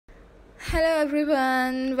Hello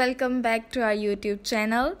everyone, welcome back to our YouTube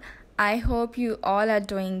channel. I hope you all are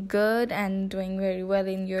doing good and doing very well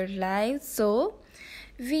in your lives. So,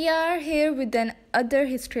 we are here with another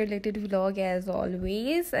history related vlog as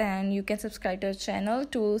always, and you can subscribe to our channel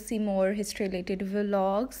to see more history related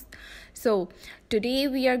vlogs. So, today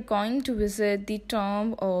we are going to visit the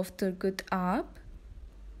tomb of Turgut Alp.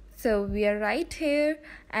 So we are right here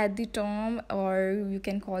at the tomb, or you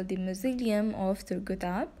can call the mausoleum of Turgut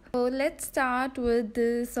Alp. So let's start with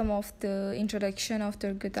some of the introduction of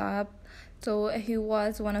Turgut Alp. So he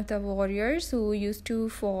was one of the warriors who used to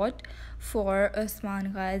fought for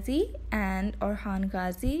Osman Gazi and Orhan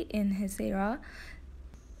Gazi in his era.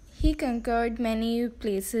 He conquered many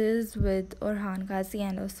places with Orhan Gazi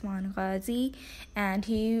and Osman Gazi, and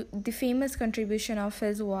the famous contribution of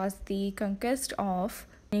his was the conquest of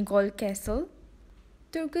Inegol castle.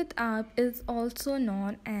 Turgut Alp is also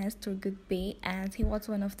known as Turgut Bey, as he was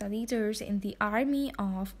one of the leaders in the army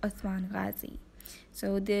of Osman Gazi.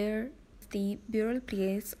 So there is the burial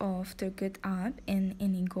place of Turgut Alp in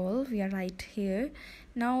Inegol. We are right here.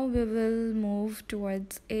 Now we will move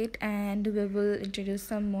towards it and we will introduce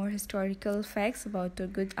some more historical facts about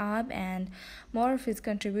Turgut Alp and more of his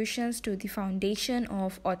contributions to the foundation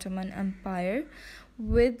of Ottoman Empire,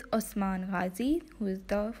 with Osman Gazi, who is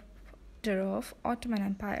the founder of Ottoman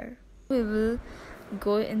Empire. We will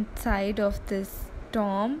go inside of this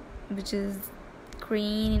tomb, which is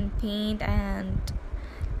green in paint, and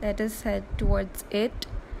let us head towards it.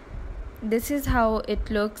 This is how it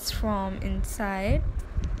looks from inside.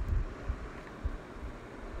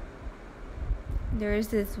 There is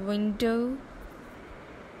this window.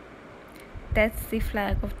 That's the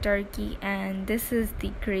flag of Turkey, and this is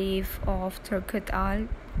the grave of Turgut Alp.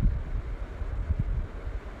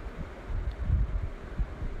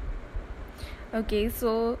 Okay,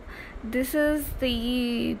 so this is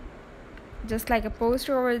just like a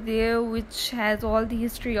poster over there which has all the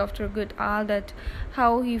history of Turgut Alp, that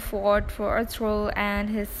how he fought for Ertugrul and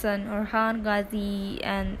his son Orhan Gazi,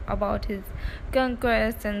 and about his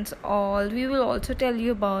conquests and all. We will also tell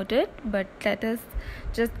you about it, but let us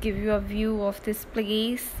just give you a view of this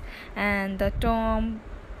place and the tomb.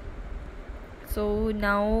 So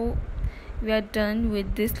now we are done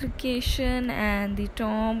with this location and the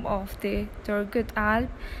tomb of the Turgut Alp.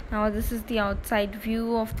 Now this is the outside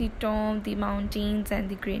view of the tomb, the mountains and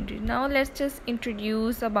the greenery. Now let's just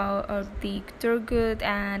introduce about the Turgut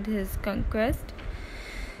and his conquest.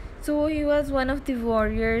 So he was one of the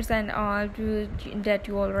warriors and all that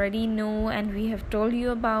you already know and we have told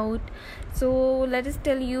you about. So let us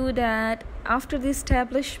tell you that after the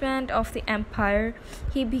establishment of the empire,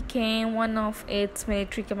 he became one of its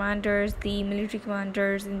military commanders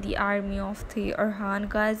in the army of the Orhan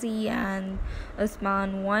Gazi and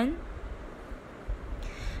Osman I.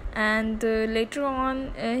 And later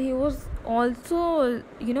on, he was also,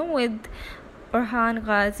 with Orhan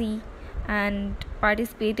Gazi and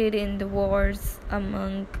participated in the wars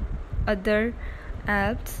among other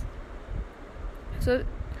Alps. So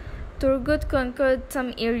Turgut conquered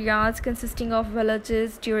some areas consisting of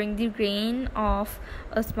villages during the reign of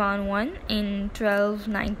Osman I in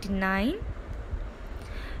 1299.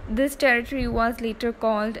 This territory was later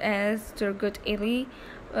called as Turgut Alp.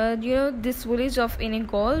 This village of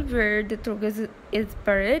Inegol where the Turgut is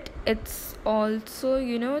buried, it's also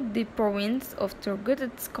the province of Turgut.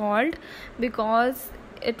 It's called because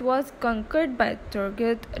it was conquered by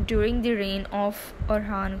Turgut during the reign of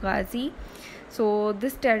Orhan Gazi. So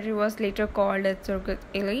this territory was later called as Turgut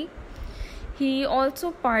Alp. He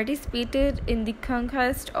also participated in the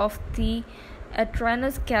conquest of the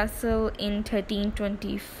Ertugrul castle in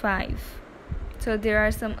 1325. So there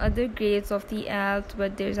are some other graves of the Alps,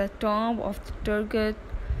 but there's a tomb of the Turgut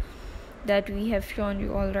that we have shown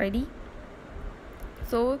you already.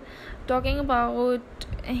 So talking about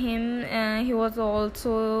him, he was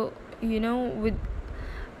also with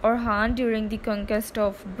Orhan during the conquest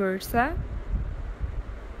of Bursa.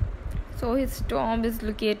 So his tomb is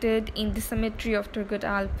located in the cemetery of Turgut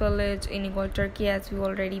Alp village in Inegol, Turkey, as we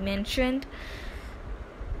already mentioned.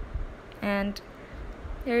 And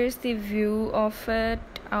here is the view of it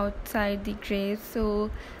outside the grave.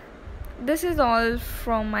 So this is all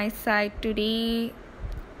from my side today.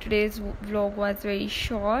 Today's vlog was very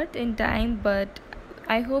short in time, but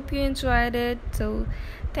I hope you enjoyed it. So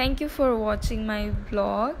thank you for watching my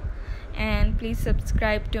vlog, and please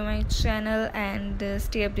subscribe to my channel and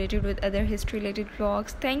stay updated with other history related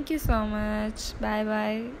vlogs. Thank you so much. Bye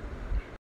bye.